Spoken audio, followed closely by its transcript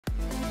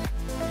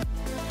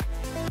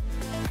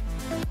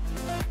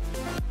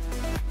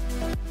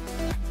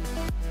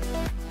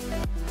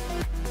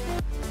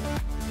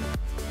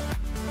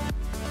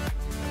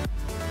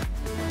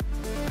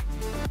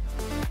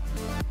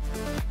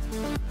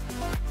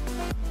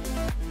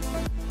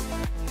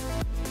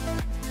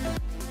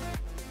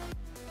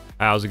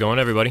How's it going,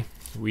 everybody?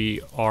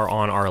 We are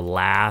on our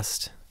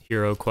last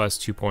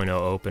HiroQuest 2.0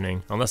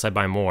 opening, unless I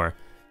buy more.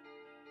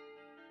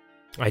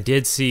 I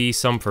did see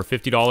some for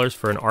 $50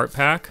 for an art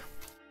pack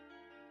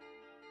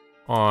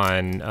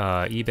on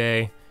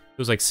eBay. It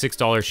was like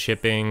 $6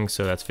 shipping,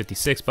 so that's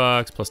 56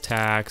 bucks plus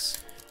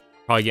tax.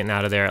 Probably getting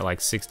out of there at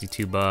like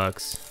 62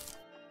 bucks.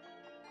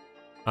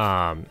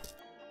 There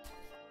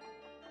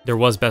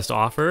was best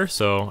offer,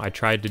 so I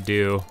tried to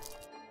do,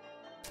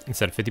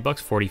 instead of 50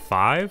 bucks,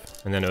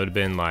 45, and then it would have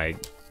been like,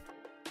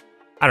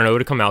 I don't know, it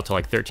would have come out to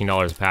like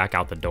 $13 a pack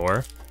out the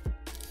door.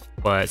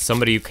 But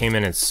somebody came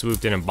in and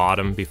swooped in and bought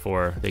them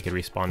before they could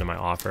respond to my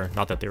offer.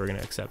 Not that they were going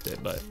to accept it,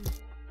 but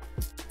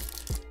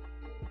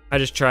I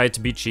just tried to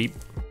be cheap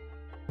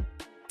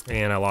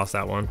and I lost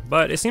that one.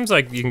 But it seems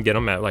like you can get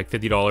them at like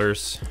 $50,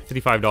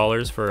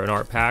 $55 for an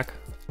art pack.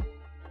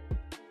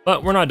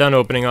 But we're not done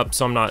opening up,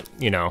 so I'm not,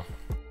 you know,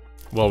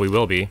 well, we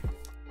will be.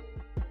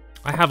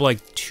 I have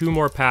like 2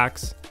 more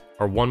packs,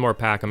 or 1 more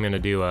pack I'm gonna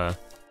do like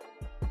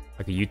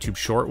a YouTube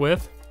short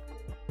with.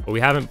 But we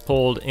haven't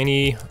pulled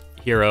any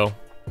hero,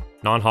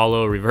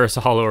 non-holo, reverse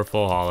holo, or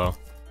full holo.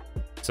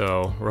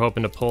 So we're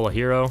hoping to pull a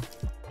hero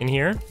in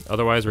here.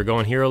 Otherwise, we're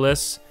going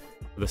hero-less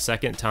for the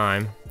second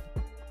time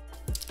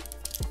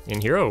in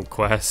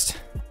HiroQuest.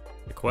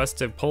 The quest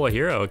to pull a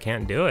hero,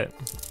 can't do it.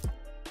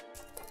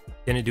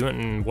 Didn't do it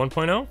in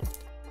 1.0,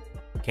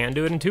 can't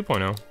do it in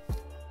 2.0.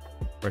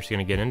 We're just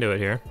gonna get into it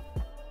here.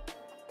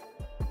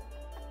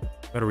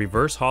 Got a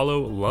reverse holo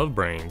love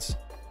brains.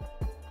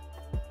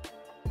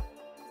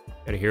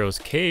 Got a hero's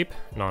cape,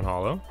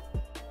 non-holo.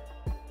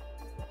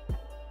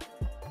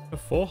 A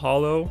full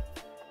holo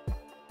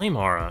flame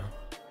aura.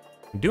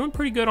 I'm doing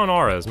pretty good on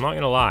auras, I'm not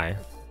gonna lie.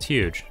 It's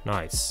huge,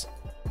 nice.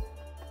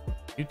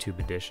 YouTube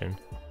edition.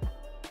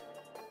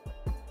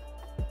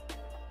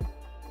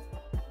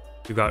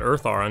 We've got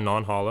earth aura,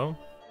 non-holo.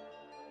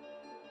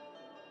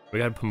 We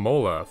got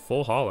Pomola,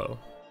 full holo.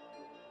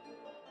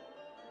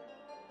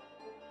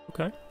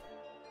 Okay.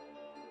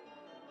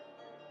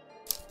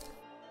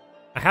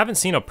 I haven't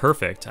seen a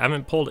perfect. I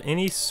haven't pulled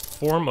any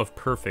form of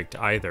perfect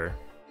either.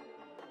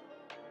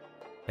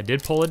 I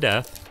did pull a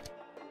death.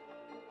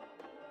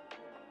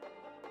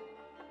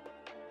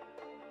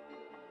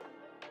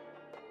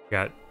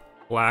 Got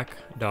Black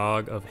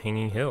Dog of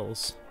Hanging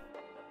Hills.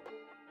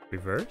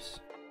 Reverse.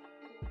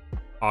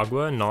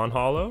 Agua,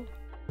 non-holo.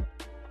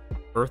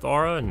 Earth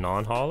Aura,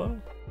 non-holo.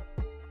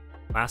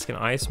 Alaskan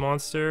Ice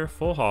Monster,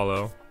 full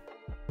holo.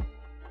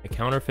 A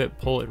counterfeit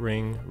Pullet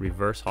Ring,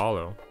 reverse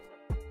holo.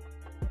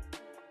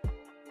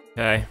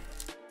 Okay.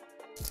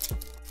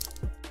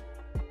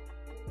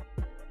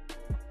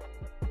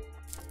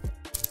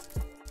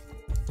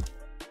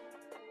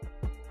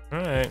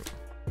 Alright.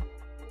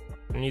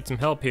 I need some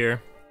help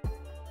here.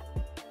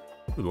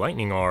 Ooh,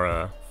 Lightning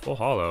Aura, full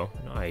holo,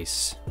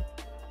 nice.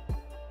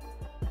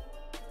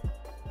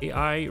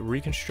 AI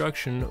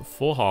Reconstruction,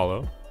 full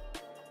holo.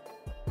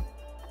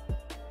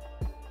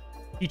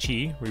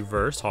 Chi-Chi,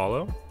 reverse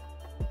holo.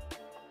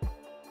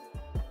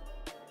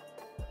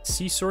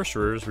 Sea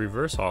Sorcerers,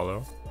 reverse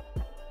holo.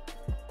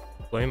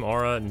 Flame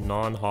Aura,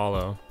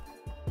 non-holo.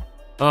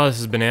 Oh, this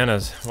is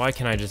bananas. Why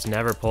can I just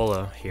never pull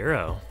a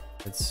hero?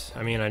 It's,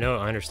 I mean, I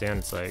understand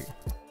it's like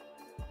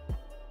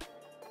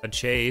a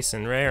chase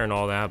and rare and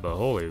all that, but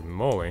holy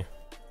moly.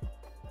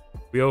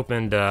 We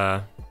opened,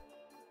 I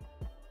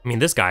mean,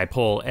 this guy I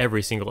pull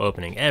every single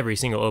opening. Every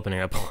single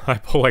opening I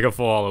pull like a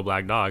full holo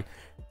black dog.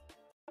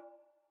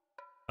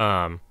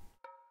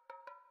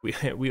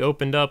 We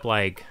opened up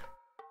like,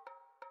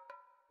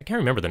 I can't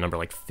remember the number,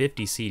 like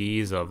 50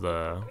 CDs of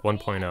the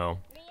 1.0,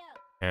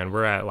 and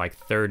we're at like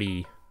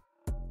 30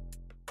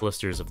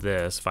 blisters of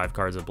this, 5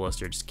 cards of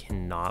blister. Just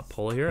cannot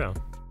pull a hero.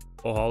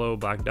 Full holo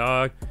black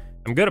dog.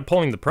 I'm good at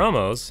pulling the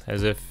promos,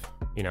 as if,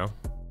 you know,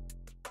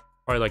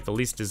 probably like the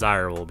least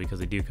desirable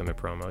because they do come in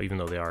promo, even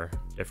though they are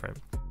different.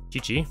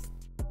 Chi-Chi.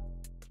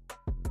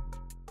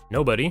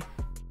 Nobody.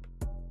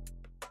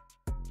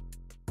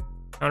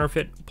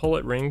 Counterfeit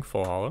Pullet Ring,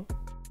 full holo.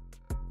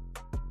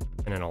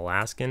 And an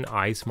Alaskan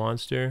Ice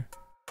Monster.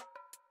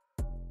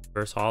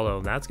 Reverse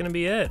holo. That's gonna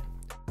be it.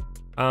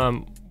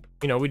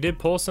 You know, we did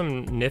pull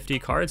some nifty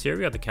cards here.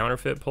 We got the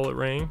counterfeit Pullet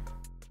Ring.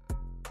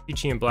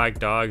 Chi-Chi and Black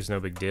Dogs, no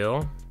big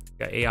deal.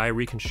 Got AI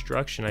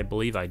Reconstruction. I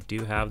believe I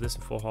do have this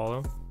in full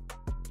holo.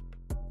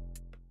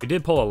 We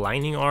did pull a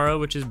Lightning Aura,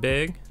 which is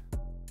big.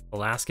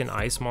 Alaskan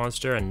Ice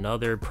Monster,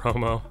 another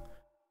promo.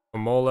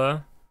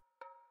 Pomola.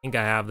 I think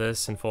I have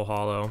this in full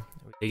holo.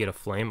 We did get a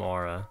Flame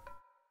Aura.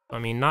 I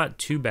mean, not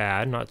too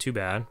bad, not too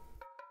bad.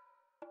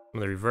 Some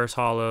of the reverse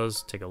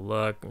holos, take a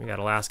look. We got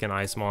Alaskan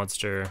Ice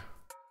Monster,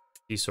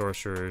 Sea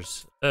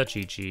Sorcerers, a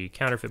Chi-Chi,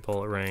 counterfeit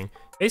Pullet Ring.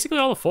 Basically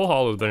all the full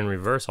holos, but in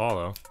reverse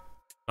holo.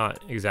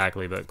 Not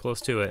exactly, but close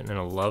to it. And then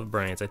a Love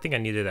Brains. I think I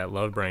needed that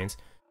Love Brains.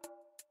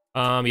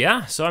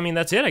 Yeah, so I mean,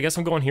 that's it. I guess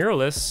I'm going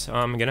hero-less.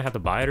 I'm gonna have to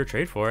buy it or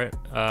trade for it.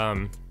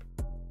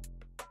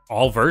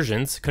 All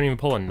versions. Couldn't even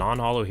pull a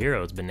non-holo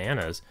hero. It's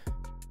bananas.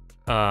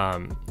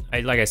 Like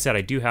I said,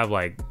 I do have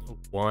like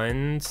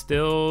 1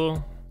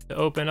 still to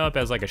open up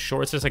as like a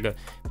short. It's just like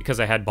because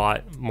I had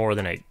bought more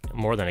than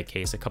a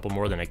case, a couple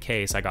more than a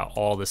case. I got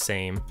all the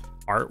same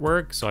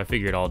artwork, so I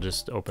figured I'll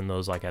just open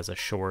those like as a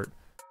short.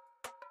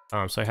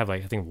 So I have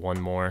like, I think one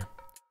more.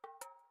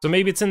 So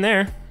maybe it's in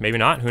there, maybe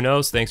not, who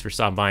knows? Thanks for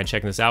stopping by and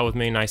checking this out with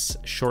me. Nice,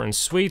 short and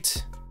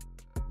sweet.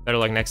 Better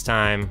luck next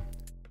time.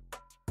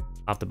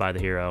 Off to buy the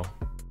hero.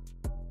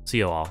 See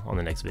you all on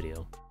the next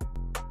video.